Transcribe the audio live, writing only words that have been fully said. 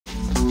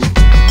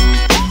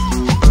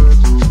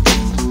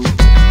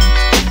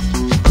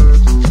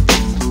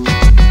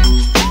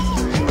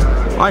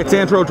Hi, it's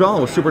Andrew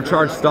O'Donnell with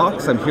Supercharged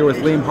Stocks. I'm here with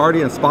Liam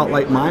Hardy and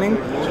Spotlight Mining.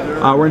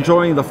 We're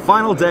enjoying the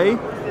final day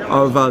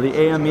of the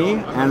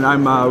AME, and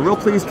I'm real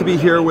pleased to be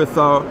here with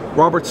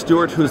Robert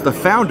Stewart, who's the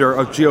founder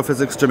of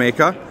GeophysX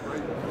Jamaica.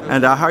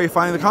 And how are you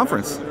finding the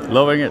conference?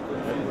 Loving it.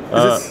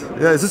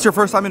 Is this your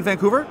first time in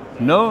Vancouver?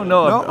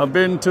 No. I've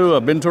been to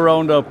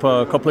Round-Up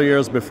a couple of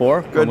years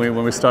before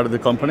when we started the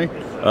company.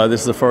 This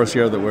is the first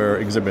year that we're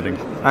exhibiting.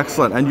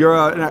 Excellent. And you're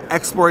an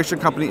exploration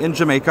company in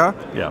Jamaica,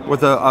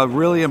 with a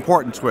really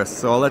important twist.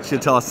 So I'll let you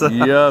tell us.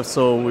 Yeah.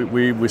 So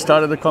we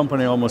started the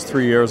company almost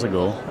 3 years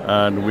ago,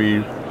 and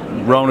we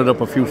rounded up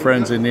a few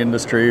friends in the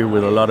industry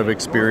with a lot of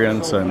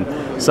experience and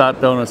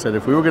sat down and said,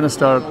 if we were going to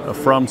start a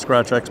from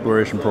scratch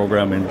exploration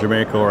program in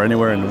Jamaica or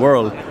anywhere in the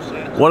world,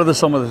 what are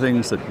some of the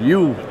things that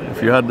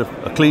if you had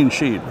a clean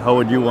sheet, how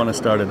would you want to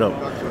start it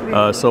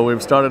up? So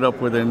we've started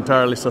up with an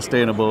entirely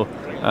sustainable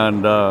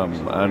and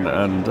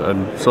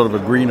sort of a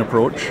green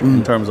approach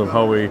in terms of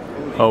how we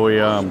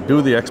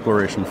do the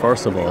exploration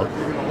first of all,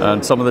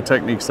 and some of the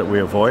techniques that we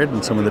avoid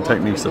and some of the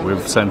techniques that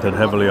we've centered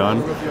heavily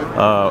on.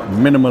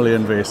 Minimally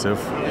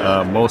invasive,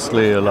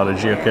 mostly a lot of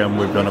geochem.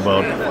 We've done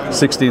about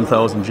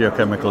 16,000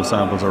 geochemical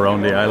samples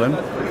around the island,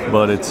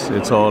 but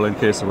it's all in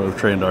case we've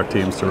trained our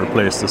teams to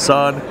replace the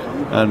sod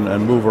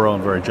and move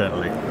around very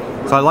gently.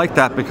 So I like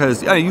that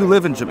because you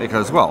live in Jamaica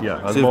as well. Yeah,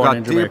 I was so you've born got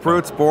in deep Jamaica.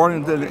 roots,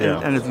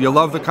 and you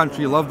love the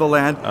country, you love the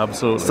land.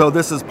 Absolutely. So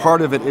this is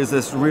part of it. Is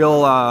this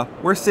real?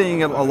 We're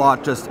seeing it a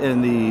lot just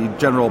in the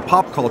general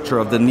pop culture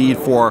of the need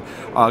for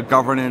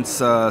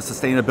governance,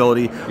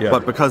 sustainability. Yeah.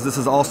 But because this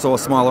is also a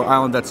smaller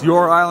island, that's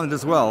your island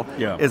as well.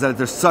 Yeah. Is that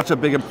there's such a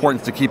big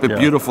importance to keep it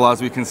beautiful, as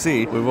we can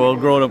see. We've all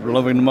grown up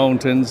loving the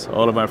mountains.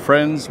 All of my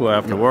friends who I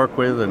have to work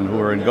with and who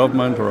are in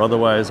government or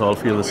otherwise all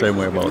feel the same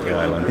way about the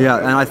island. Yeah,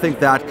 and I think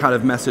that kind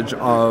of message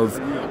of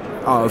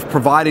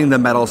providing the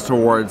metals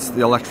towards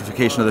the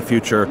electrification of the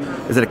future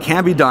is that it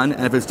can be done,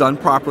 and if it's done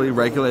properly,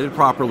 regulated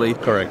properly,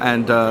 correct,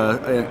 and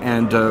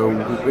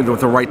with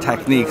the right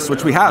techniques,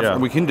 which we have,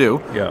 and we can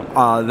do.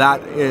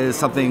 That is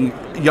something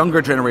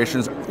younger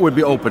generations would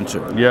be open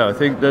to. Yeah, I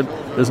think that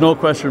there's no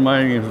question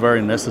mining is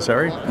very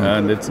necessary,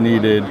 and it's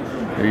needed,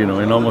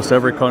 in almost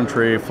every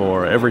country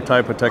for every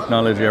type of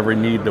technology, every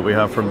need that we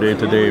have from day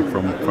to day,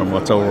 from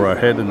what's over our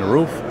head and the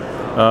roof.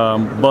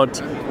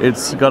 But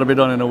it's got to be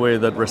done in a way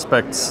that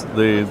respects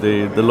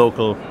the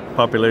local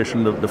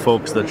population, the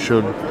folks that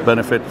should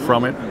benefit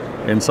from it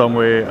in some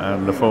way,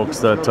 and the folks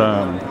that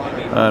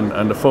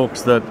and the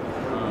folks that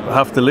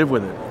have to live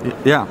with it.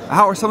 Yeah.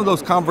 How are some of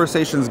those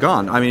conversations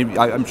gone? I mean,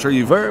 I'm sure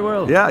you've very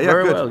well. Yeah,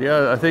 very good. well.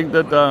 Yeah, I think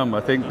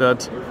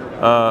that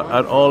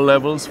at all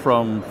levels,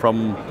 from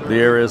the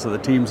areas that the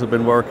teams have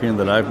been working,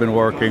 that I've been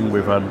working,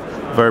 we've had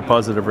very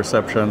positive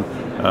reception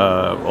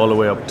all the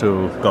way up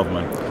to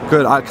government.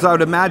 Good, because I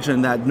would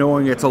imagine that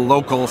knowing it's a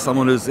local,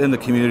 someone who's in the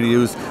community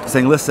who's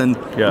saying, listen,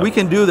 we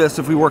can do this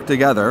if we work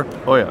together.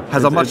 Oh yeah,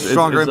 has a much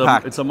stronger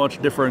impact. It's a much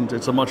different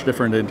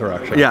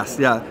interaction. Yes,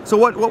 yeah. So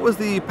what was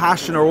the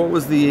passion, or what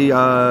was the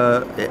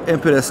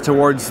impetus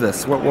towards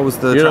this? What was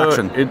the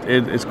attraction?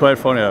 It's quite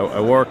funny.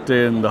 I worked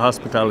in the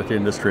hospitality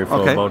industry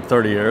for about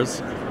 30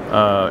 years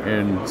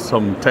in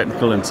some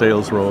technical and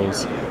sales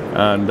roles,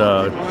 and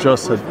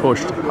just had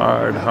pushed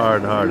hard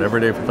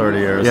every day for 30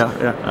 years.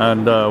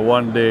 And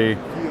one day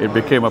it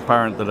became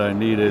apparent that I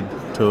needed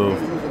to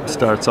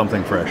start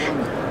something fresh.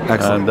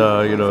 Excellent.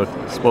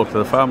 And spoke to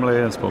the family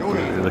and spoke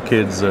to the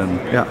kids,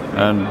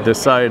 and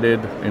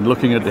decided, in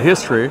looking at the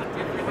history,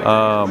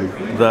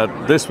 that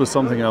this was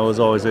something I was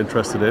always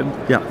interested in.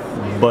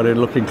 But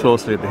in looking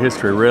closely at the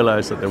history,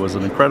 realized that there was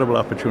an incredible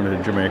opportunity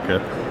in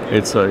Jamaica.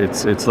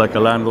 It's like a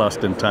land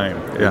lost in time.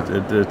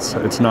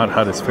 It's not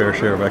had its fair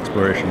share of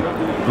exploration.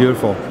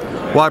 Beautiful.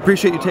 Well, I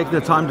appreciate you taking the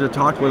time to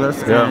talk with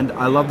us, and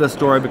I love this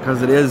story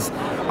because it is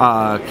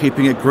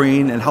keeping it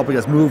green and helping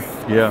us move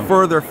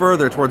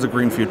further towards a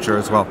green future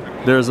as well.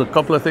 There's a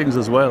couple of things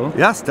as well.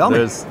 Yes, tell me.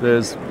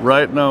 There's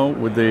right now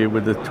with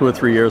the 2 or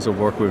 3 years of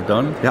work we've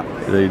done,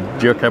 the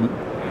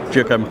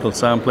geochemical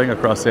sampling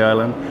across the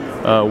island.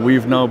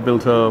 We've now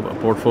built a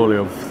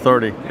portfolio of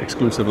 30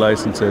 exclusive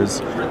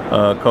licenses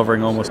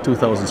covering almost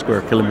 2,000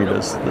 square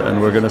kilometers, and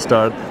we're going to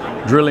start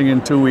drilling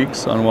in 2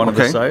 weeks on one of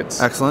the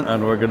sites. Excellent.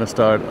 And we're going to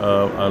start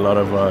a lot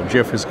of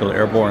geophysical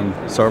airborne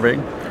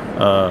surveying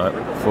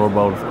for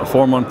about a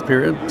 4-month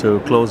period to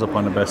close up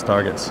on the best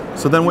targets.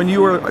 So then when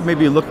you were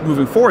maybe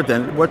moving forward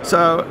then, what's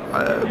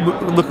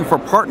looking for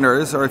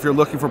partners, or if you're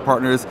looking for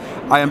partners,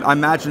 I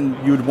imagine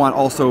you'd want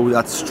also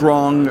that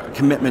strong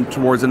commitment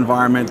towards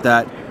environment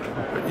that,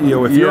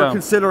 if you're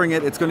considering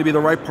it, it's going to be the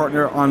right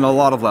partner on a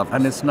lot of levels.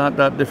 And it's not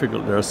that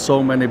difficult. There are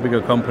so many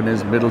bigger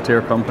companies,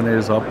 middle-tier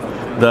companies up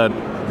that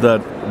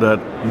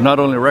not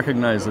only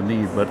recognize the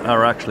need, but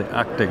are actually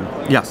acting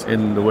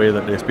in the way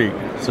that they speak.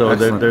 So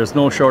there's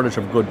no shortage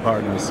of good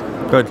partners.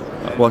 Good.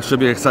 Well, it should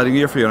be an exciting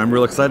year for you, and I'm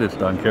real excited.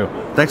 Thank you.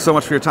 Thanks so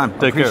much for your time.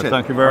 Take care.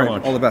 Thank you very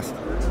much. All the best.